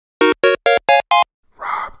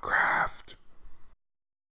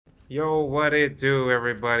Yo, what it do,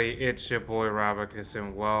 everybody? It's your boy Robacus,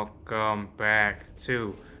 and welcome back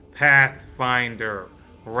to Pathfinder,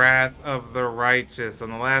 Wrath of the Righteous. On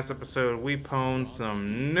the last episode, we pwned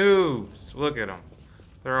some noobs. Look at them.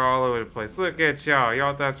 They're all over the place. Look at y'all.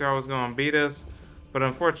 Y'all thought y'all was gonna beat us, but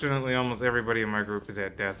unfortunately, almost everybody in my group is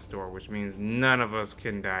at death's door, which means none of us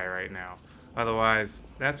can die right now. Otherwise,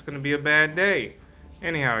 that's gonna be a bad day.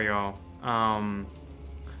 Anyhow, y'all,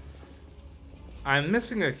 I'm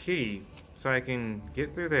missing a key so I can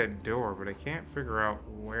get through that door, but I can't figure out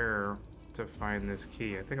where to find this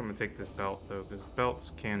key. I think I'm gonna take this belt though, because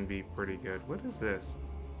belts can be pretty good. What is this?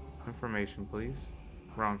 Information, please.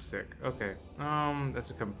 Wrong stick. Okay. That's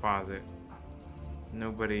a composite.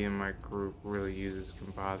 Nobody in my group really uses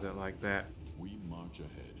composite like that. We march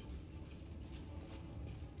ahead.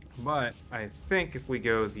 But I think if we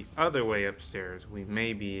go the other way upstairs, we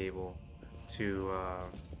may be able to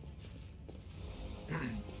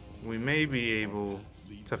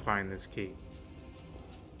find this key,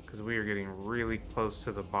 because we are getting really close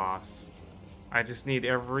to the boss. I just need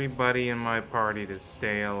everybody in my party to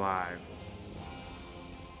stay alive.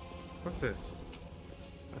 What's this?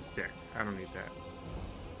 A stick. I don't need that.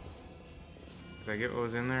 Did I get what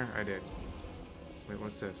was in there? I did. Wait,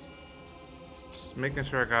 what's this? Just making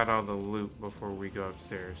sure I got all the loot before we go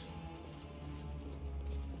upstairs.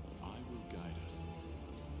 I will guide us.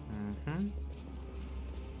 Mm-hmm.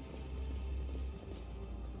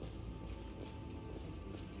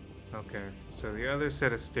 Okay, so the other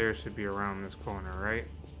set of stairs should be around this corner, right?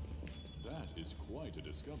 That is quite a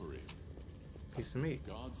discovery. Piece of meat.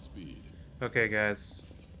 Godspeed. Okay, guys.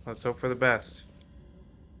 Let's hope for the best.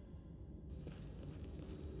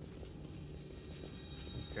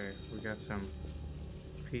 Okay, we got some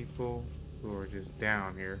people who are just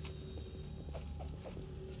down here.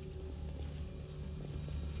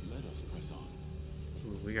 Let us press on.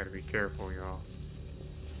 Ooh, we gotta be careful, y'all.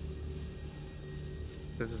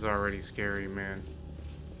 This is already scary, man.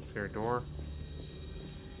 Is there a door?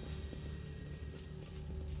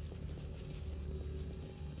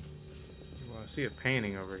 Well, I see a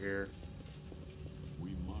painting over here.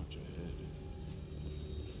 We march ahead.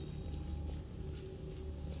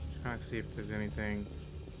 Trying to see if there's anything.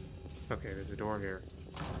 Okay, there's a door here.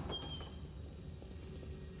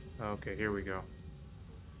 Okay, here we go.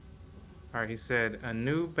 Alright, he said, a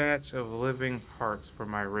new batch of living hearts for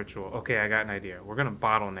my ritual. Okay, I got an idea. We're gonna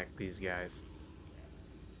bottleneck these guys.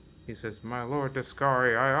 He says, my lord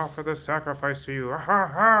Discari, I offer this sacrifice to you. Ah, ha,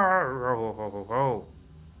 ha. Oh, ho, ho, ho.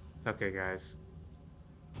 Okay, guys.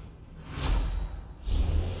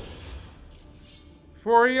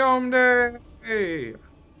 For Yomde! Hey!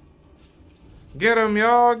 Get him,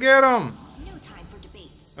 y'all! Get him! No time for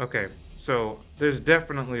debates. Okay, so there's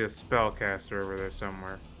definitely a spellcaster over there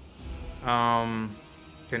somewhere.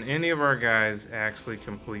 Can any of our guys actually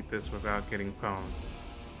complete this without getting pwned?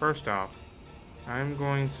 First off, I'm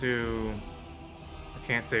going to... I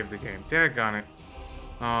can't save the game. Daggone it.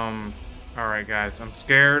 Alright guys, I'm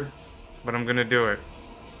scared, but I'm gonna do it.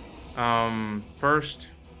 First...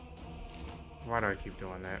 Why do I keep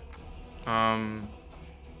doing that?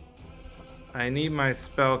 I need my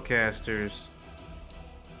spellcasters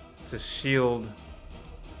to shield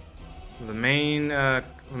the main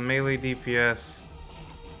melee DPS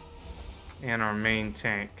and our main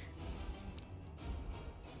tank.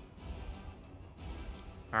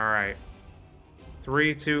 Alright.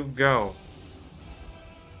 3, 2, go.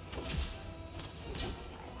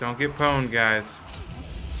 Don't get pwned, guys.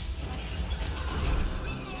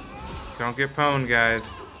 Don't get pwned, guys.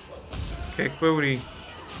 Kick booty.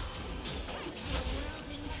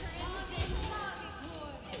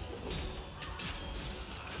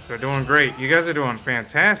 They're doing great. You guys are doing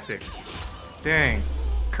fantastic. Dang.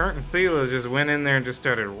 Kurt and Sela just went in there and just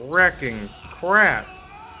started wrecking crap.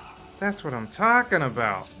 That's what I'm talking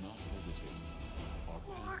about. Not hesitate.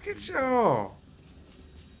 Look at y'all.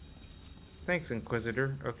 Thanks,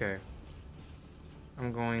 Inquisitor. Okay.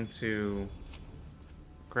 I'm going to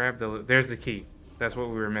grab the loot. There's the key. That's what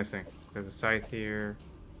we were missing. There's a scythe here.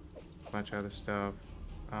 A bunch of other stuff.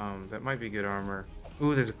 That might be good armor.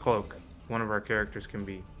 Ooh, there's a cloak. One of our characters can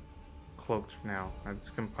be cloaked now.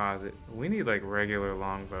 That's composite. We need like regular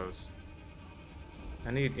longbows.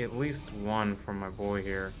 I need at least one from my boy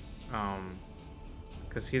here.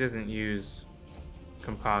 Because he doesn't use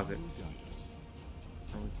composites. Guide us.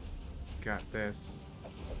 Got this.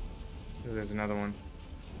 Ooh, there's another one.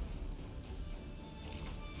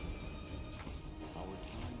 Our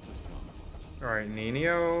time has come. Alright,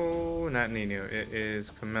 Nino. Not Nino. It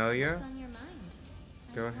is Camellia. What's on your mind?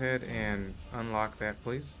 Go ahead and unlock that,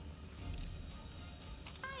 please.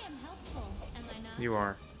 I am helpful, am I not? You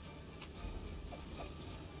are.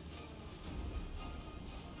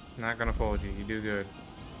 Not gonna fold you. You do good.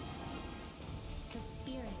 The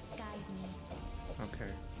spirits guide me.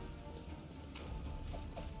 Okay.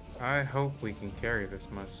 I hope we can carry this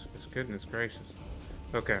much. Because goodness gracious.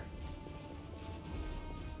 Okay.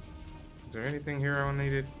 Is there anything here I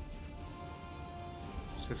needed?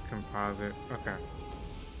 It's just composite. Okay.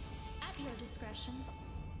 At your discretion.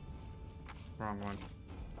 Wrong one.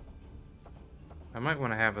 I might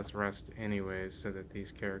want to have us rest anyways so that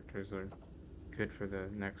these characters are good for the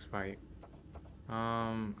next fight.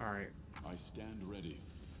 Alright. I stand ready.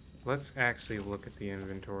 Let's actually look at the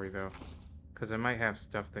inventory though. Because I might have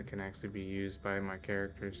stuff that can actually be used by my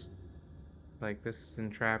characters. Like this is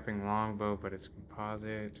entrapping longbow, but it's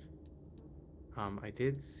composite. I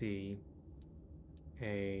did see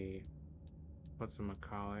a...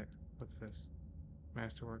 call it? What's this?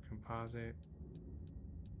 Masterwork composite.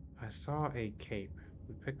 I saw a cape.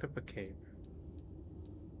 We picked up a cape.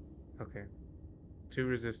 Okay. 2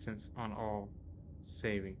 resistance on all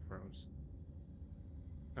saving throws.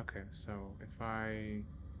 Okay, so if I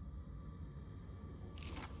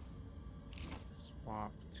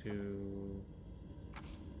swap to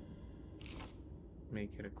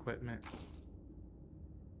make it equipment.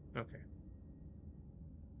 Okay.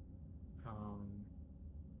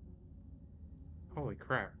 Holy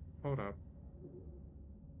crap. Hold up.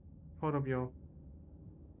 Hold up, yo.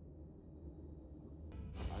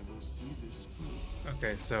 I will see this through.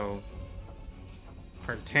 Okay, so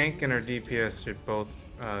our tank and our DPS should both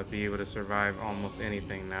be able to survive almost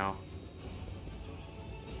anything now.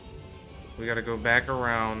 We gotta go back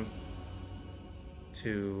around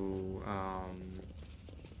to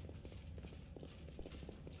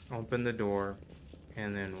open the door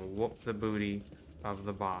and then whoop the booty of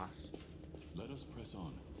the boss. Let us press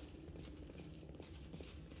on.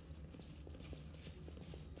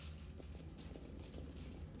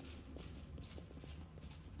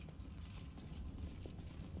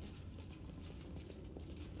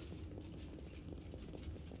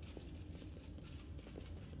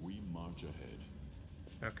 We march ahead.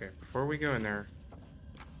 Okay, before we go in there,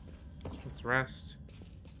 let's rest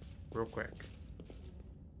real quick.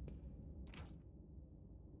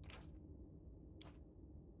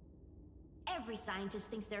 Every scientist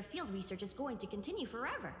thinks their field research is going to continue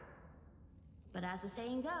forever. But as the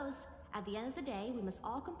saying goes, at the end of the day, we must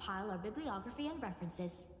all compile our bibliography and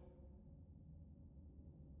references.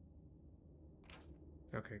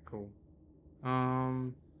 Okay, cool.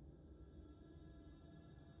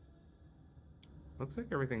 Looks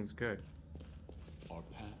like everything's good. Our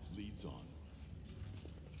path leads on.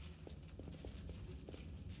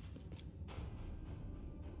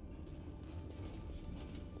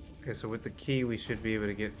 Okay, so with the key, we should be able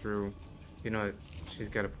to get through. You know, she's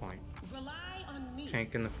got a point. Rely on me.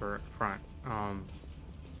 Tank in the front.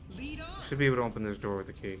 Lead on. Should be able to open this door with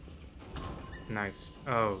the key. Nice.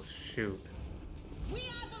 Oh, shoot. We are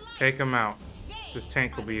the light. Take him out. This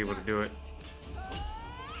tank will be able to do it.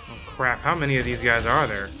 Oh, crap. How many of these guys are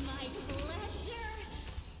there? My pleasure.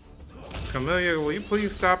 Camellia, will you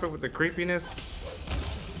please stop it with the creepiness?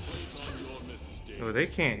 Oh, they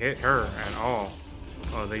can't hit her at all.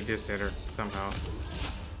 Oh, they just hit her somehow.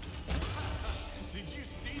 Did you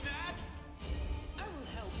see that? I will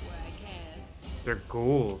help where I can. They're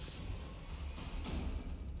ghouls.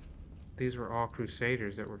 These were all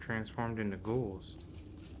crusaders that were transformed into ghouls.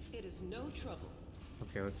 It is no trouble.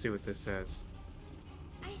 Okay, let's see what this says.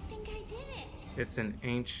 I think I did it. It's an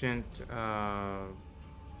ancient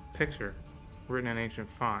picture written in ancient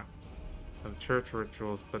font of church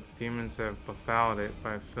rituals, but the demons have befouled it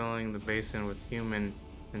by filling the basin with human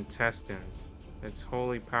intestines. Its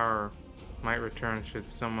holy power might return should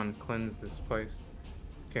someone cleanse this place.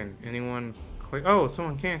 Can anyone clear? Oh,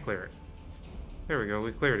 someone can clear it. There we go,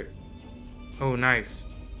 we cleared it. Oh, nice.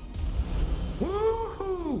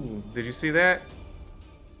 Woohoo! Did you see that?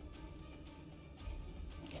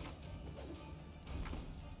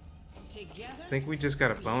 Together. I think we just got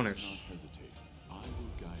a Let us bonus. not hesitate. I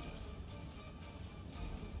will guide us.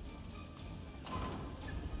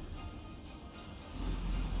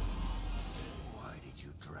 Why did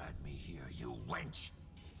you drag me here, you wench?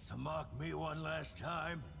 To mock me one last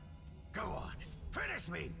time? Go on, finish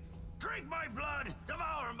me! Drink my blood,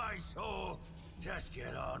 devour my soul! Just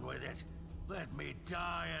get on with it. Let me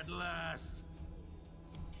die at last.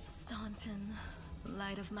 Staunton,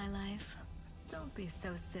 light of my life, don't be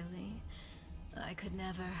so silly. I could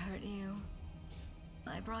never hurt you.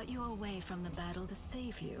 I brought you away from the battle to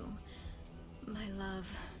save you. My love,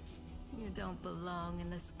 you don't belong in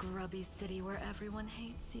this grubby city where everyone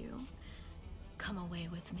hates you. Come away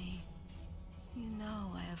with me. You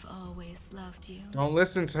know I have always loved you. Don't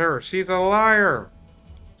listen to her. She's a liar.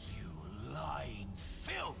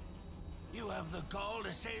 You have the gall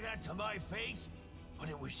to say that to my face? But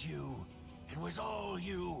it was you. It was all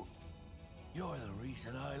you. You're the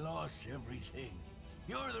reason I lost everything.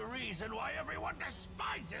 You're the reason why everyone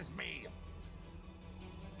despises me.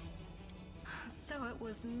 So it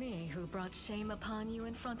was me who brought shame upon you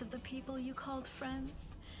in front of the people you called friends?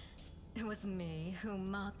 It was me who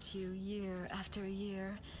mocked you year after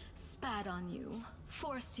year, spat on you,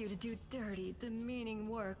 forced you to do dirty, demeaning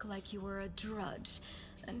work like you were a drudge,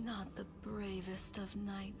 and not the bravest of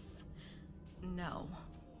knights. No,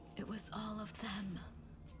 it was all of them.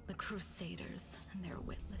 The Crusaders and their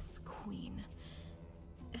witless queen.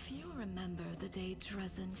 If you remember the day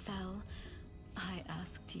Dresden fell, I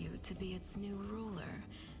asked you to be its new ruler.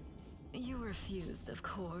 You refused, of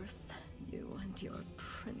course, you and your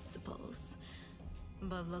principles.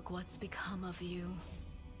 But look what's become of you.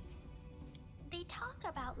 They talk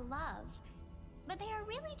about love, but they are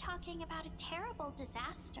really talking about a terrible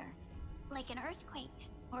disaster, like an earthquake,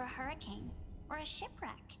 or a hurricane, or a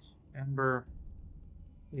shipwreck. Ember,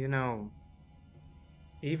 you know,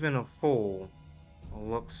 even a fool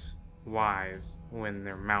looks wise when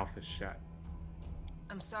their mouth is shut.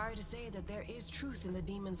 I'm sorry to say that there is truth in the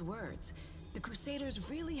demon's words. The Crusaders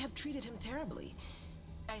really have treated him terribly.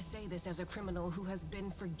 I say this as a criminal who has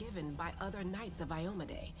been forgiven by other knights of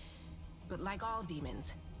Iomade. But like all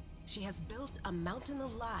demons, she has built a mountain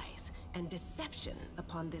of lies and deception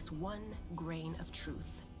upon this one grain of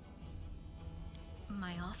truth.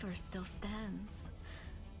 My offer still stands.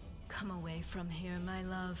 Come away from here, my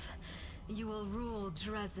love. You will rule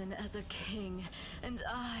Dresden as a king, and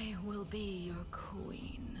I will be your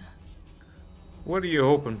queen. What are you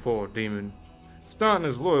hoping for, demon? Staunton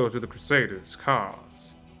is loyal to the Crusaders'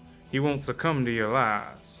 cause. He won't succumb to your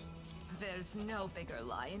lies. There's no bigger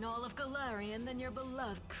lie in all of Galarian than your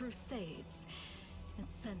beloved Crusades.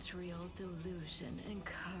 It's century-old delusion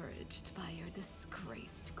encouraged by your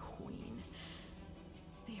disgraced queen.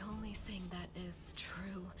 The only thing that is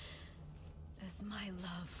true is my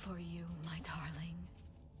love for you, my darling.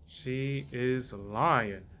 She is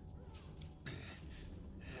lying.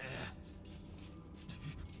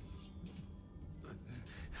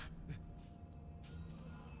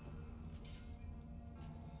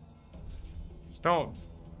 Staunton,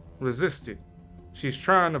 resist it. She's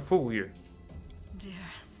trying to fool you.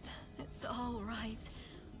 Dearest, it's all right.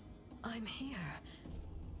 I'm here.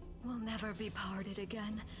 We'll never be parted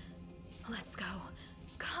again. Let's go.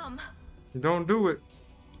 Come. Don't do it.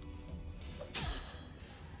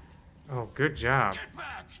 Oh, good job. Get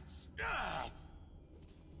back! Ah!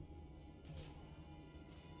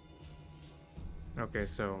 Okay,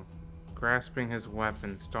 so grasping his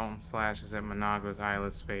weapon, Staunton slashes at Monaga's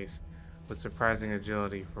eyeless face with surprising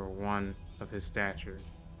agility for one of his stature,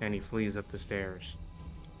 and he flees up the stairs.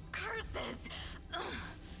 Curses! Ugh.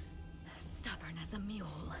 Stubborn as a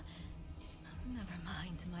mule. Never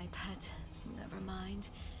mind, my pet. Never mind.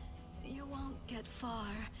 You won't get far.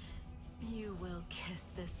 You will kiss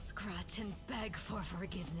this scratch and beg for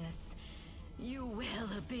forgiveness. You will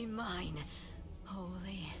be mine.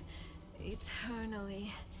 Wholly,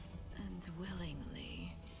 eternally, and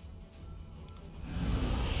willingly.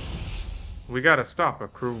 We gotta stop her,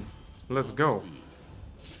 crew. Let's go.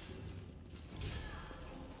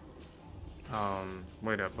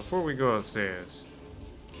 Wait up. Before we go upstairs,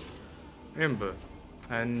 Ember,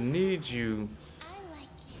 I need you I like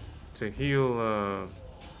you. to heal,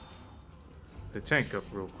 the tank up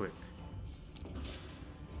real quick.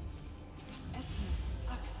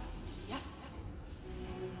 Yes.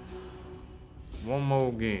 One more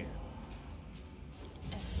again.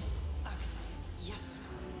 Yes.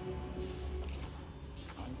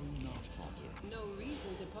 I will not falter. No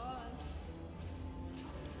reason to pause.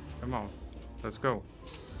 Come on. Let's go.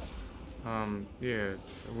 Yeah,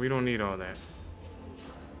 we don't need all that.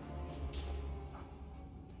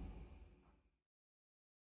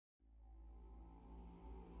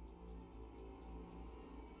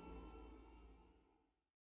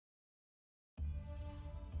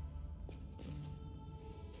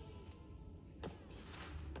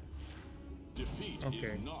 Defeat Okay,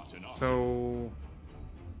 is not an option. so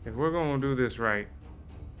if we're gonna do this right,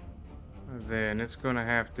 then it's gonna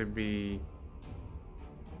have to be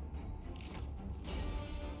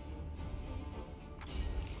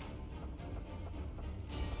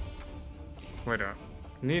wait up.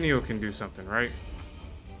 Ninio can do something, right?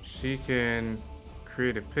 She can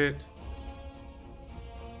create a pit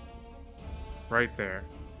right there.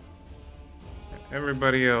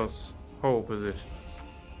 Everybody else hold positions.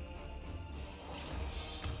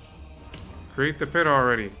 Create the pit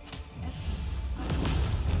already.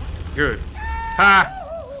 Good. Ha!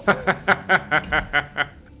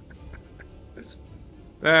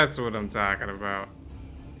 That's what I'm talking about.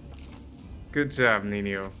 Good job,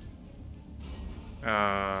 Nino.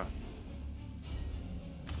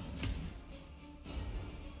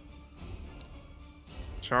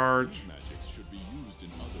 Charge. These magics should be used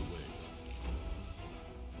in other ways.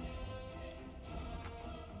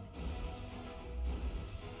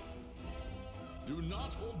 Do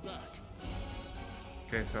not hold back.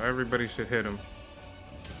 Okay, so everybody should hit him.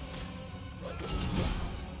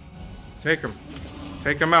 Take him.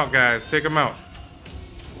 Take him out, guys. Take him out.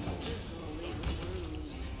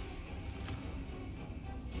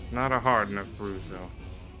 Not a hard enough bruise, though.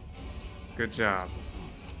 Good job.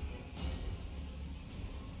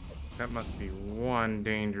 That must be one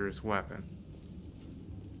dangerous weapon.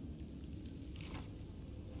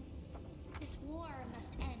 This war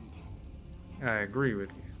must end. I agree with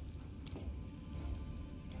you.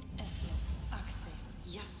 Yes.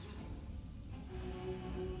 Yes.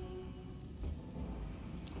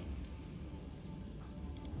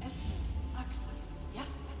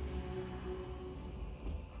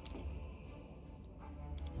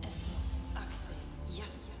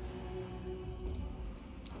 Yes.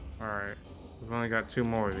 Alright. We've only got 2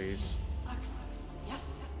 more of these. Yes.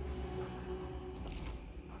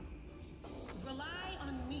 Rely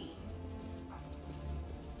on me.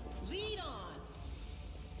 Lead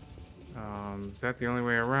on. Is that the only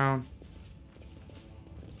way around?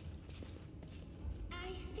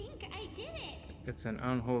 I think I did it. It's an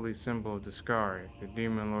unholy symbol of Discari, the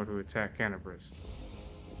demon lord who attacked Canterbury.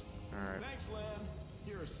 Alright. Thanks, Lamb.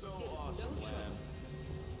 You're so awesome, Lamb.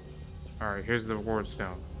 Alright, here's the ward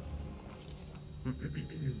stone.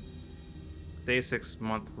 Day 6,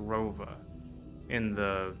 month Rova, in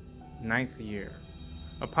the 9th year.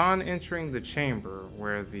 Upon entering the chamber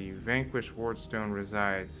where the vanquished wardstone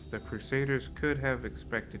resides, the Crusaders could have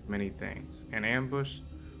expected many things: an ambush,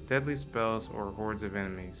 deadly spells, or hordes of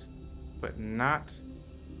enemies, but not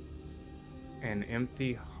an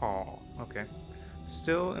empty hall. Okay.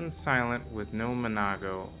 Still and silent, with no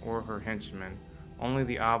Monago or her henchmen, only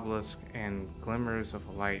the obelisk and glimmers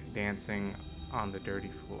of light dancing on the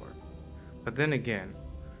dirty floor. But then again,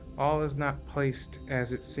 all is not placed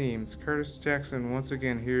as it seems. Curtis Jackson once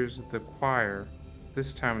again hears the choir.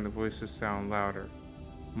 This time the voices sound louder,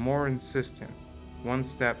 more insistent. One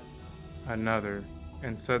step, another,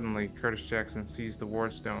 and suddenly Curtis Jackson sees the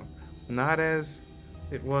wardstone, not as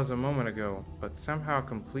it was a moment ago, but somehow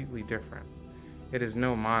completely different. It is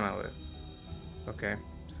no monolith. Okay,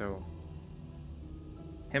 so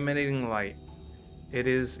emanating light. It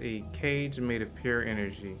is a cage made of pure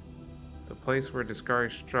energy. The place where Discari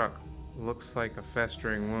struck looks like a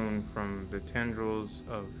festering wound from the tendrils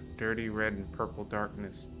of dirty red and purple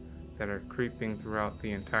darkness that are creeping throughout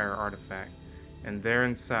the entire artifact. And there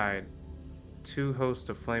inside, 2 hosts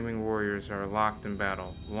of flaming warriors are locked in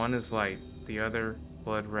battle. One is light, the other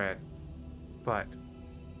blood red. But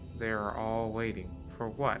they are all waiting. For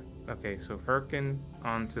what? Okay, so hearken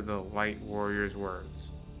onto the light warrior's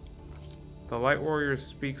words. The light warrior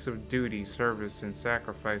speaks of duty, service, and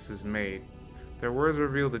sacrifices made. Their words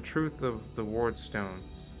reveal the truth of the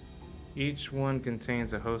wardstones. Each one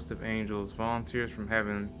contains a host of angels, volunteers from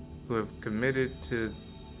heaven, who have committed to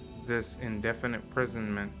this indefinite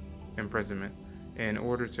imprisonment in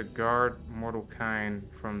order to guard mortal kind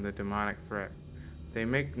from the demonic threat. They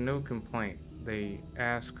make no complaint. They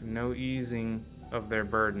ask no easing of their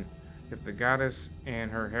burden. If the goddess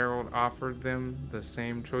and her herald offered them the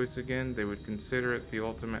same choice again, they would consider it the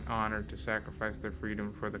ultimate honor to sacrifice their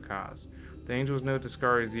freedom for the cause. The angels know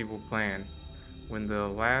Discari's evil plan. When the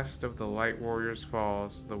last of the light warriors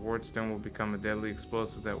falls, the wardstone will become a deadly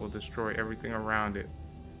explosive that will destroy everything around it,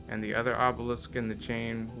 and the other obelisk in the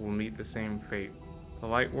chain will meet the same fate. The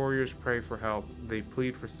light warriors pray for help. They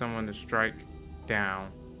plead for someone to strike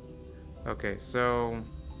down. Okay, so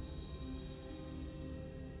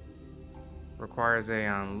requires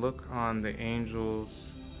Aeon. Look on the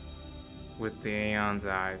angels with the Aeon's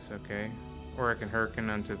eyes, okay? Or I can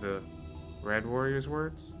hearken unto the red warrior's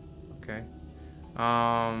words. Okay.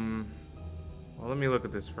 Well, let me look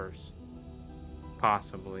at this first.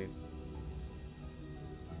 Possibly.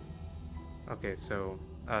 Okay, so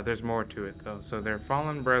there's more to it though. So their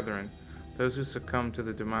fallen brethren, those who succumb to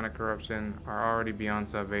the demonic corruption, are already beyond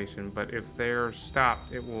salvation, but if they are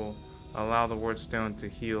stopped, it will allow the wardstone to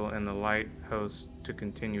heal and the light host to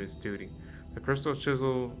continue its duty. The crystal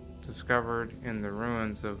chisel discovered in the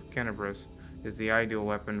ruins of Canterbury is the ideal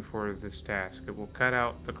weapon for this task. It will cut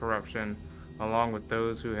out the corruption along with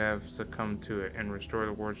those who have succumbed to it and restore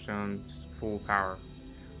the wardstone's full power.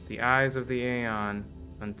 The eyes of the Aeon,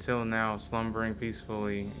 until now slumbering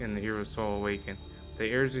peacefully in the hero's soul, awaken.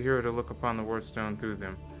 They urge the hero to look upon the ward stone through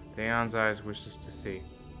them. The Aeon's eyes wishes to see.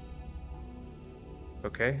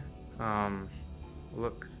 Okay.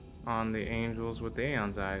 Look on the angels with the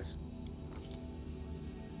Aeon's eyes.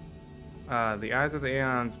 The eyes of the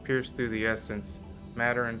Aeons pierce through the essence,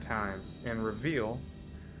 matter, and time, and reveal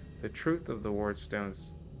the truth of the ward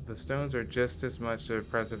stones. The stones are just as much the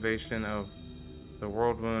preservation of the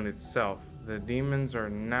world wound itself. The demons are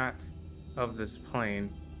not of this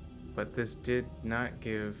plane, but this did not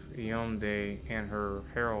give Iomde and her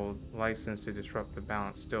herald license to disrupt the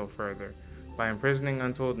balance still further. By imprisoning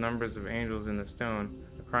untold numbers of angels in the stone,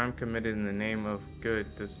 a crime committed in the name of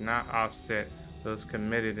good does not offset those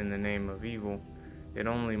committed in the name of evil. It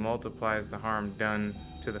only multiplies the harm done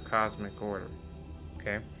to the cosmic order.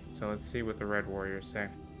 Okay, so let's see what the Red Warriors say.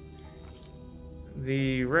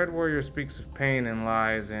 The Red Warrior speaks of pain and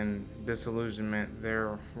lies and disillusionment.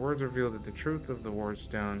 Their words reveal that the truth of the ward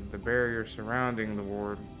stone, the barrier surrounding the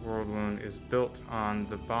world wound, is built on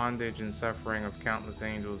the bondage and suffering of countless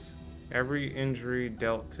angels. Every injury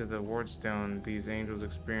dealt to the ward stone these angels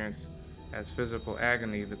experience as physical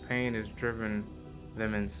agony. The pain has driven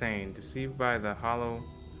them insane. Deceived by the hollow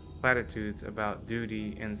platitudes about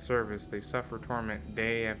duty and service, they suffer torment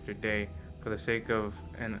day after day for the sake of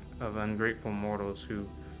ungrateful mortals who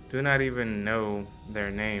do not even know their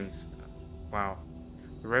names. Wow.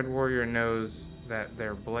 The Red Warrior knows that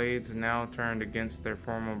their blades, now turned against their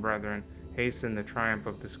former brethren, hasten the triumph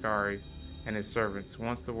of Discari and his servants.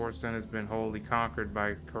 Once the wardstone has been wholly conquered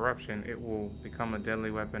by corruption, it will become a deadly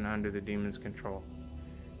weapon under the demon's control.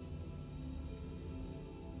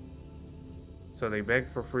 So they beg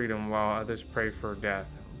for freedom while others pray for death,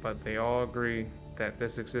 but they all agree that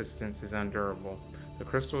this existence is undurable. The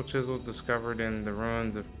crystal chisel discovered in the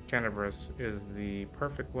ruins of Tenebris is the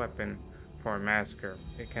perfect weapon for a massacre.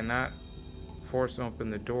 It cannot force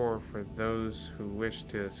open the door for those who wish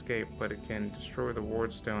to escape, but it can destroy the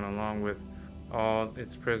wardstone along with all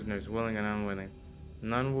its prisoners, willing and unwilling.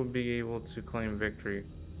 None will be able to claim victory,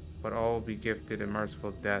 but all will be gifted a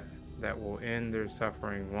merciful death that will end their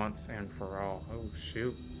suffering once and for all. Oh,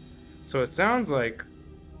 shoot. So it sounds like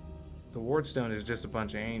the wardstone is just a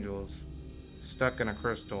bunch of angels stuck in a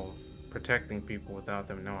crystal protecting people without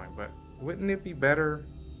them knowing. But wouldn't it be better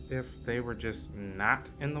if they were just not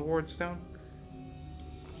in the wardstone?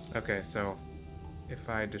 Okay, so if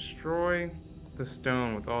I destroy the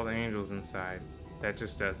stone with all the angels inside, that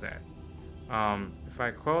just does that. If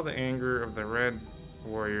I quell the anger of the Red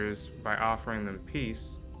Warriors by offering them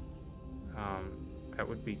peace, that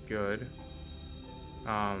would be good.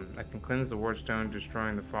 I can cleanse the wardstone,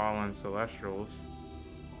 destroying the fallen celestials.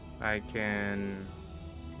 I can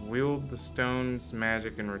wield the stone's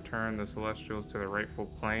magic and return the celestials to the rightful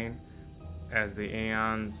plane, as the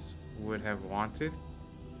Aeons would have wanted.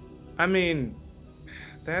 I mean,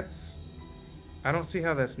 I don't see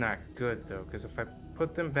how that's not good, though, because if I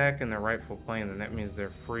put them back in their rightful plane, then that means they're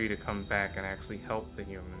free to come back and actually help the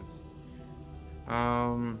humans.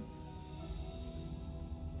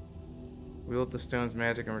 Wield the stone's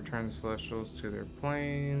magic and return the celestials to their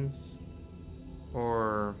planes.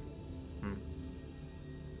 Or...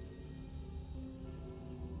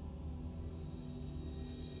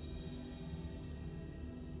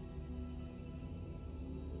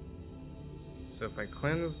 So if I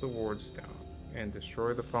cleanse the wardstone and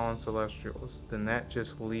destroy the fallen celestials, then that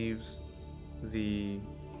just leaves the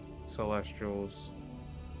celestials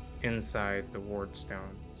inside the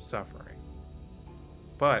wardstone suffering.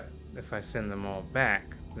 But if I send them all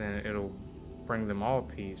back, then it'll bring them all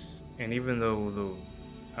peace. And even though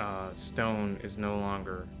the stone is no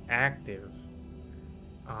longer active,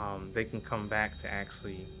 they can come back to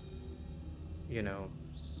actually,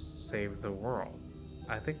 save the world.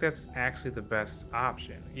 I think that's actually the best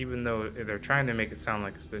option. Even though they're trying to make it sound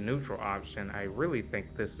like it's the neutral option, I really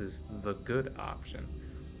think this is the good option.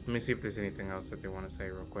 Let me see if there's anything else that they want to say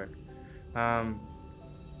real quick.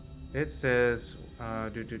 It says,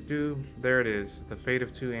 there it is, the fate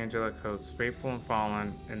of two angelic hosts, faithful and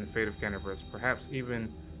fallen, and the fate of Tenebris, perhaps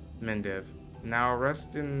even Mendev. Now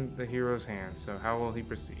rest in the hero's hands, so how will he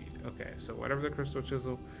proceed? Okay, so whatever the crystal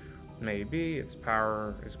chisel may be, its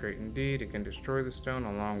power is great indeed. It can destroy the stone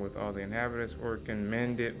along with all the inhabitants, or it can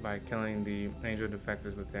mend it by killing the angel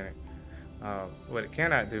defectors within it. What it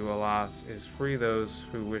cannot do, alas, is free those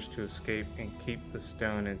who wish to escape and keep the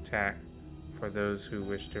stone intact for those who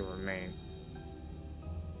wish to remain.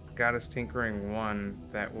 Goddess Tinkering 1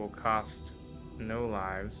 that will cost no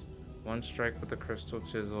lives. One strike with the crystal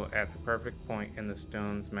chisel at the perfect point and the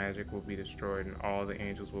stone's magic will be destroyed and all the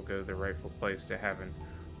angels will go to their rightful place, to heaven,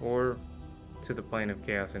 or to the plane of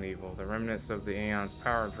chaos and evil. The remnants of the Aeon's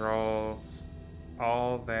power draws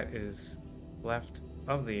all that is left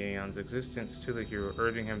of the Aeon's existence to the hero,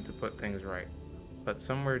 urging him to put things right. But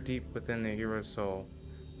somewhere deep within the hero's soul,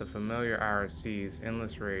 the familiar Iris sees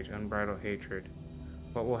endless rage, unbridled hatred.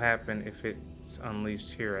 What will happen if it's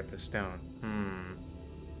unleashed here at the stone?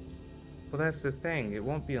 Well, that's the thing. It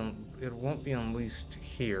won't be unleashed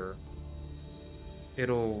here.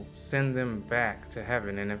 It'll send them back to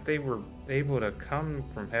heaven, and if they were able to come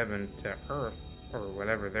from heaven to Earth, or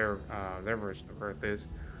whatever their version of Earth is,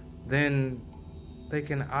 then they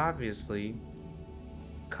can obviously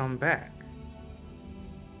come back.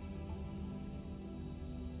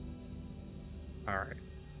 Alright.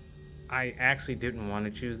 I actually didn't want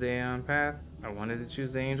to choose the Aeon path. I wanted to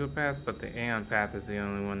choose the Angel path, but the Aeon path is the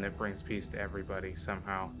only one that brings peace to everybody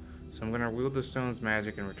somehow. So I'm going to wield the stone's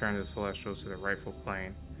magic and return the Celestials to their rightful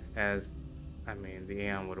plane. As, I mean, the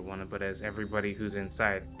Aeon would have wanted, but as everybody who's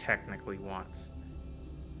inside technically wants.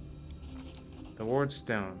 The Ward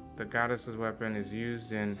Stone. The goddess's weapon is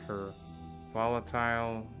used in her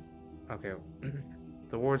volatile... Okay.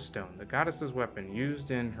 The Ward Stone. The goddess's weapon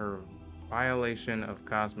used in her violation of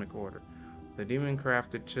cosmic order. The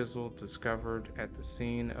demon-crafted chisel discovered at the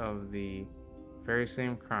scene of the very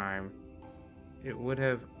same crime. It would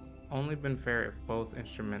have only been fair if both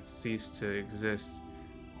instruments ceased to exist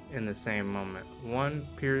in the same moment. One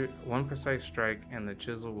precise strike and the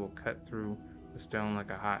chisel will cut through the stone like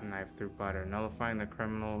a hot knife through butter, nullifying the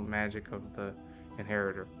criminal magic of the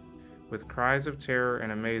inheritor. With cries of terror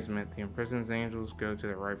and amazement, the imprisoned angels go to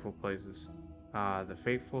their rightful places. The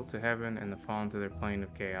faithful to heaven and the fallen to their plane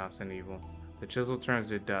of chaos and evil. The chisel turns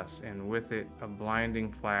to dust, and with it a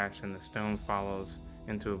blinding flash, and the stone follows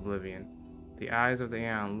into oblivion. The eyes of the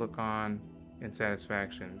Aeon look on in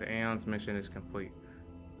satisfaction. The Aeon's mission is complete,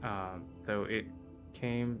 though it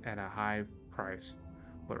came at a high price.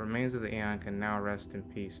 What remains of the Aeon can now rest in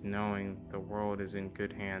peace, knowing the world is in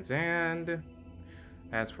good hands. And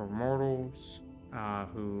as for the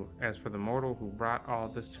mortal who brought all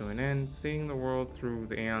this to an end, seeing the world through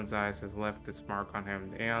the Aeon's eyes has left its mark on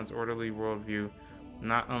him. The Aeon's orderly worldview,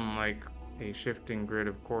 not unlike a shifting grid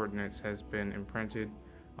of coordinates, has been imprinted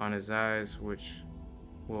on his eyes, which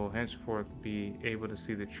will henceforth be able to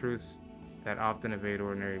see the truths that often evade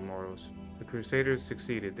ordinary mortals. The Crusaders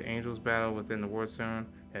succeeded. The Angels' battle within the War Zone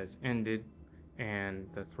has ended, and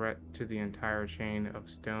the threat to the entire chain of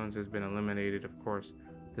stones has been eliminated, of course.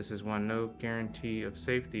 This is no guarantee of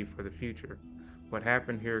safety for the future. What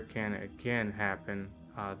happened here can again happen.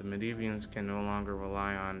 The Medivians can no longer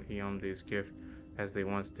rely on Eomde's gift as they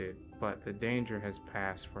once did, but the danger has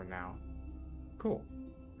passed for now. Cool.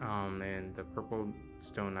 And the purple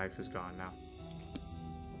stone knife is gone now.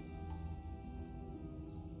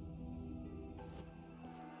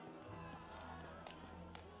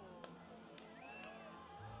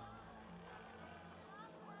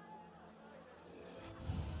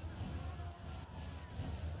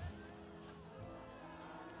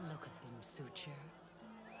 Look at them, Suture.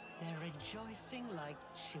 They're rejoicing like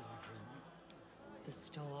children. The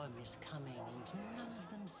storm is coming and none of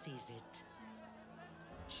them sees it.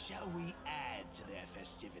 Shall we add to their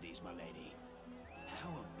festivities, my lady? How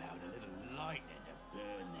about a little lightning to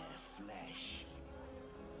burn their flesh?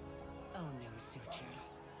 Oh no, Suture.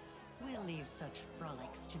 We'll leave such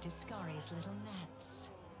frolics to Discari's little gnats.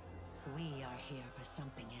 We are here for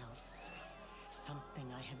something else. Something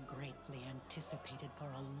I have greatly anticipated for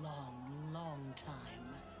a long, long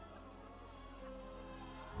time.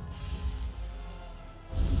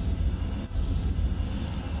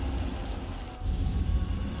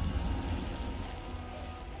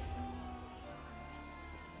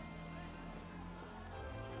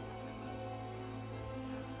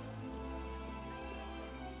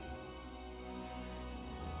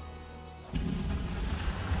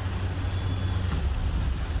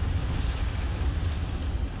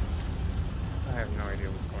 I have no idea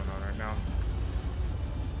what's going on right now.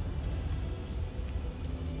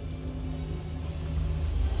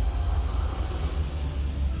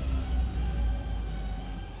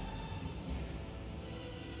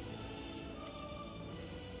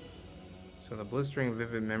 So the blistering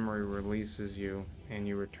vivid memory releases you, and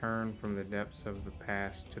you return from the depths of the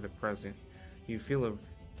past to the present. You feel a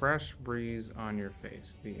fresh breeze on your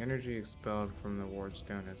face. The energy expelled from the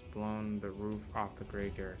wardstone has blown the roof off the Grey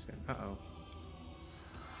Garrison. Uh-oh.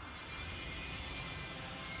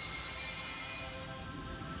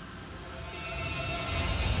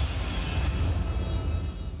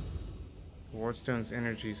 Wardstone's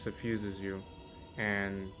energy suffuses you,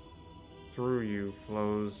 and through you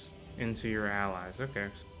flows into your allies. Okay.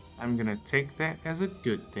 I'm gonna take that as a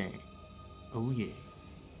good thing. Oh yeah.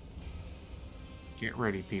 Get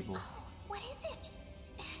ready, people. What is it?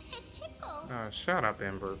 mortals. Shut up,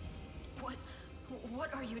 Ember.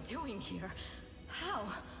 What are you doing here? How?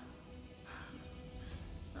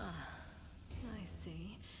 Ah, I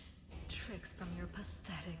see. Tricks from your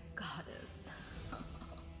pathetic goddess.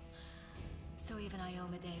 So even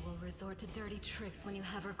Iomade will resort to dirty tricks when you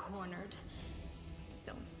have her cornered.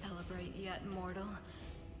 Don't celebrate yet, mortal.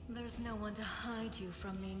 There's no one to hide you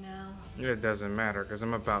from me now. It doesn't matter, because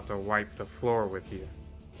I'm about to wipe the floor with you.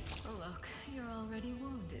 Look, you're already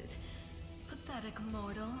wounded. Pathetic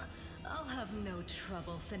mortal. I'll have no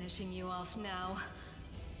trouble finishing you off now.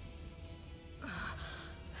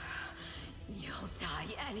 You'll die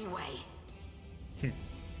anyway.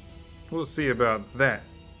 We'll see about that.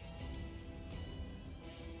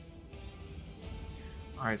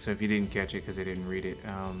 Alright, so if you didn't catch it because I didn't read it,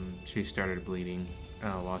 she started bleeding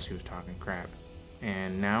while she was talking crap.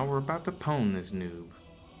 And now we're about to pwn this noob.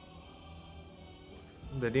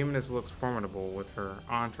 The demoness looks formidable with her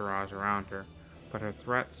entourage around her, but her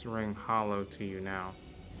threats ring hollow to you now.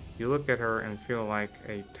 You look at her and feel like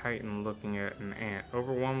a titan looking at an ant.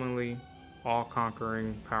 Overwhelmingly,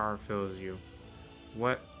 all-conquering power fills you.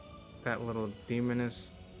 What? That little demoness?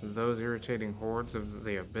 Those irritating hordes of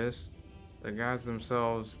the abyss? The gods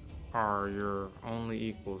themselves are your only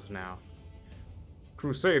equals now.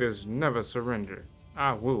 Crusaders never surrender.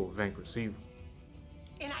 I will vanquish evil.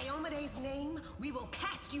 In Iomade's name, we will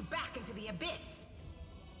cast you back into the abyss.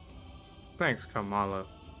 Thanks, Kamala.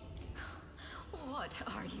 What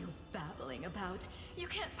are you babbling about? You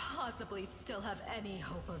can't possibly still have any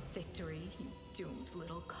hope of victory, you doomed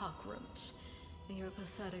little cockroach. Your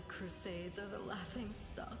pathetic crusades are the laughing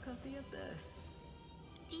stock of the abyss.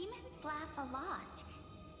 Demons laugh a lot,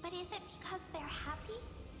 but is it because they're happy?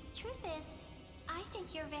 Truth is, I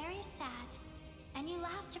think you're very sad, and you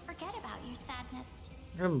laugh to forget about your sadness.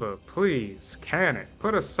 Ember, please, can it?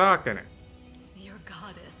 Put a sock in it. Your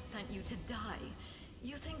goddess sent you to die.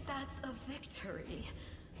 You think that's a victory?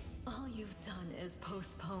 All you've done is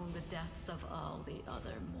postpone the deaths of all the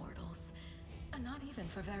other mortals. And not even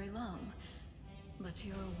for very long. But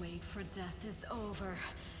your wait for death is over.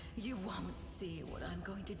 You won't see what I'm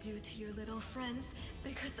going to do to your little friends,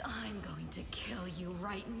 because I'm going to kill you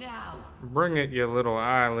right now. Bring it, you little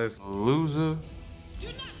eyeless loser. Do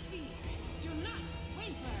not fear. Do not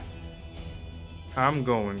waver. I'm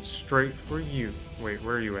going straight for you. Wait,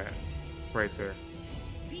 where are you at? Right there.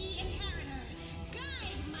 The inheritor,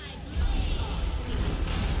 guide my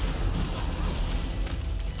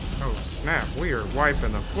blood. Oh snap, we are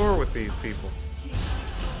wiping the floor with these people.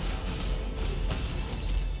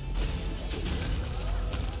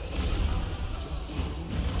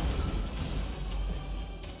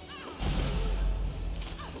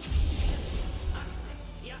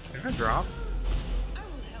 Did I drop? I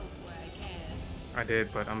will help where I can. I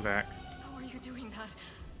did, but I'm back. How are you doing that?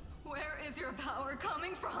 Where is your power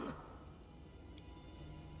coming from?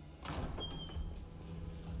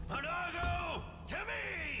 Anago! To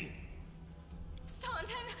me!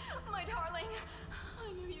 Staunton, my darling.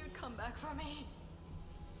 I knew you'd come back for me.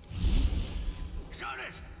 Shut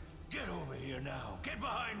it! Get over here now. Get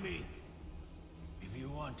behind me. If you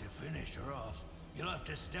want to finish her off, you'll have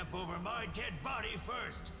to step over my dead body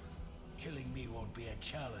first. Killing me won't be a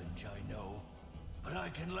challenge, I know. But I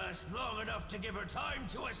can last long enough to give her time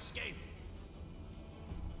to escape.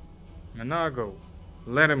 Anago,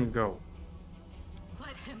 let him go.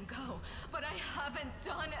 Let him go, but I haven't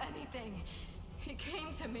done anything. He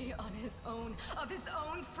came to me on his own, of his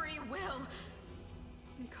own free will.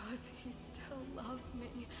 Because he still loves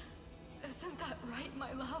me. Isn't that right,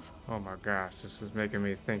 my love? Oh my gosh, this is making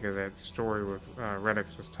me think of that story with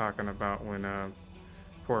Redix was talking about when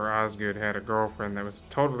poor Osgood had a girlfriend that was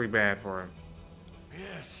totally bad for him.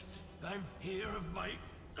 Yes, I'm here of my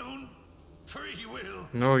own free will.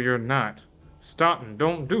 No, you're not. Staunton,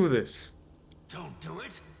 don't do this. Don't do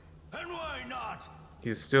it? And why not?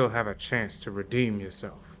 You still have a chance to redeem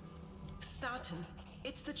yourself. Staunton,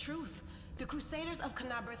 it's the truth. The Crusaders of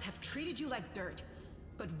Canabras have treated you like dirt.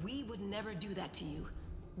 But we would never do that to you.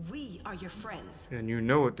 We are your friends. And you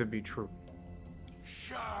know it to be true.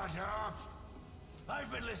 Shut up! I've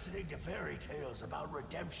been listening to fairy tales about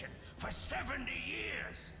redemption for 70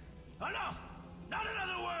 years! Enough! Not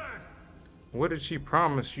another word! What did she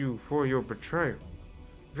promise you for your betrayal?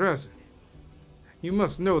 Dresden, you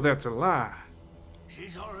must know that's a lie.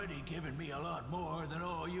 She's already given me a lot more than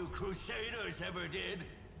all you Crusaders ever did.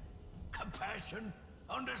 Compassion,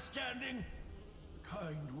 understanding,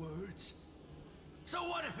 kind words. So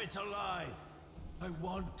what if it's a lie? I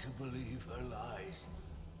want to believe her lies.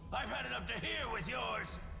 I've had it up to here with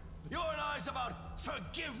yours. Your lies about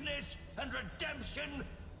forgiveness and redemption.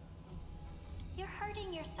 You're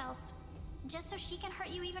hurting yourself. just so she can hurt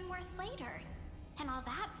you even worse later. And all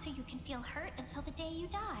that so you can feel hurt until the day you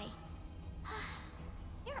die.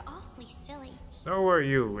 You're awfully silly. So are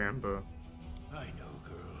you, Amber. I know,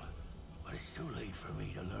 girl, but it's too late for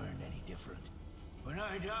me to learn any different. When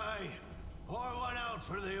I die, pour one out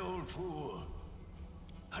for the old fool.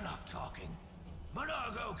 Enough talking.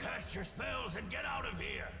 Monago, cast your spells and get out of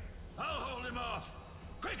here. I'll hold him off.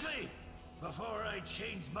 Quickly, before I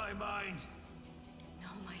change my mind. No,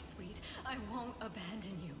 my sweet, I won't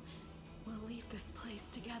abandon you. We'll leave this place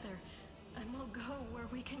together, and we'll go where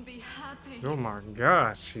we can be happy. Oh my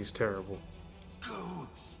gosh, she's terrible. Go.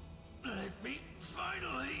 Let me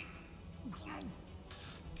finally.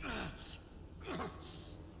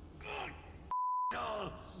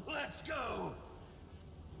 Let's go.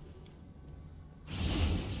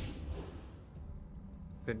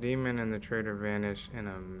 The demon and the traitor vanish in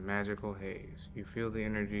a magical haze. You feel the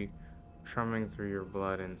energy strumming through your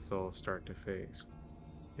blood and soul start to phase.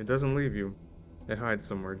 It doesn't leave you. It hides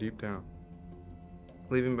somewhere deep down,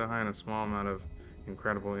 leaving behind a small amount of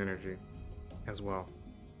incredible energy, as well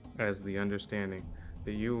as the understanding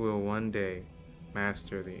that you will one day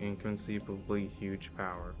master the inconceivably huge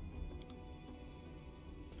power.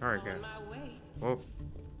 Alright, guys. Well,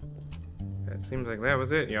 that seems like that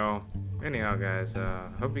was it, y'all. Anyhow, guys,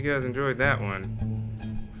 hope you guys enjoyed that one.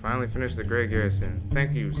 Finally finished the Grey Garrison.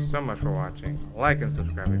 Thank you so much for watching. Like and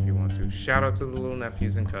subscribe if you want to. Shout out to the little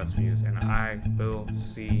nephews and cuss views, and I will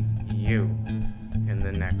see you in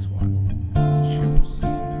the next one.